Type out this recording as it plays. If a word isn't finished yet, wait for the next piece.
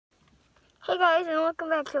Hey guys, and welcome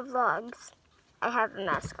back to vlogs. I have a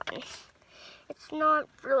mask on. It's not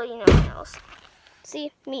really nothing else.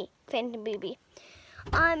 See, me, Phantom Baby.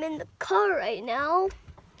 I'm in the car right now.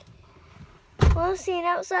 Well, stand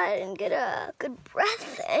outside and get a good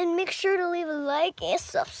breath, and make sure to leave a like and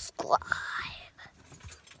subscribe.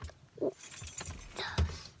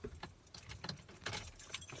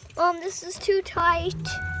 This is too tight.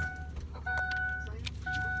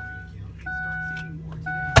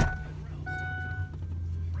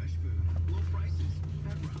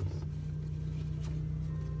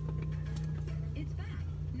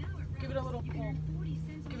 Give it a little pull.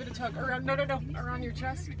 Give it a tug. Around, no. Around your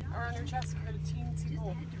chest. Around your chest. Give it a teensy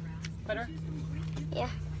pull. Better? Yeah.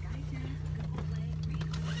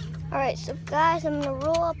 Alright, so guys, I'm gonna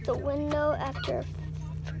roll up the window after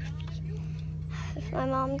if my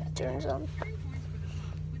mom turns on.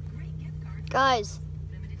 Guys,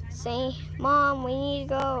 say, Mom, we need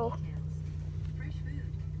to go.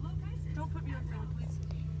 Don't put me on film, please.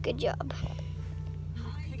 Good job.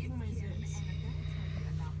 Picking my zips.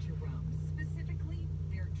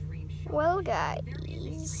 Well, guys.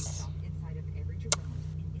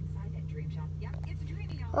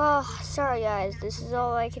 Oh, sorry guys, this is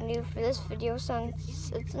all I can do for this video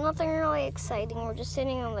since it's nothing really exciting. We're just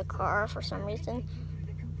sitting in the car for some reason.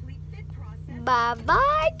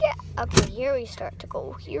 Bye-bye. Okay, here we start to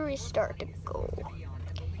go.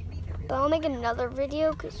 But I'll make another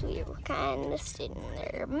video because we were kind of sitting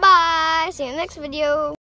there. Bye. See you in the next video.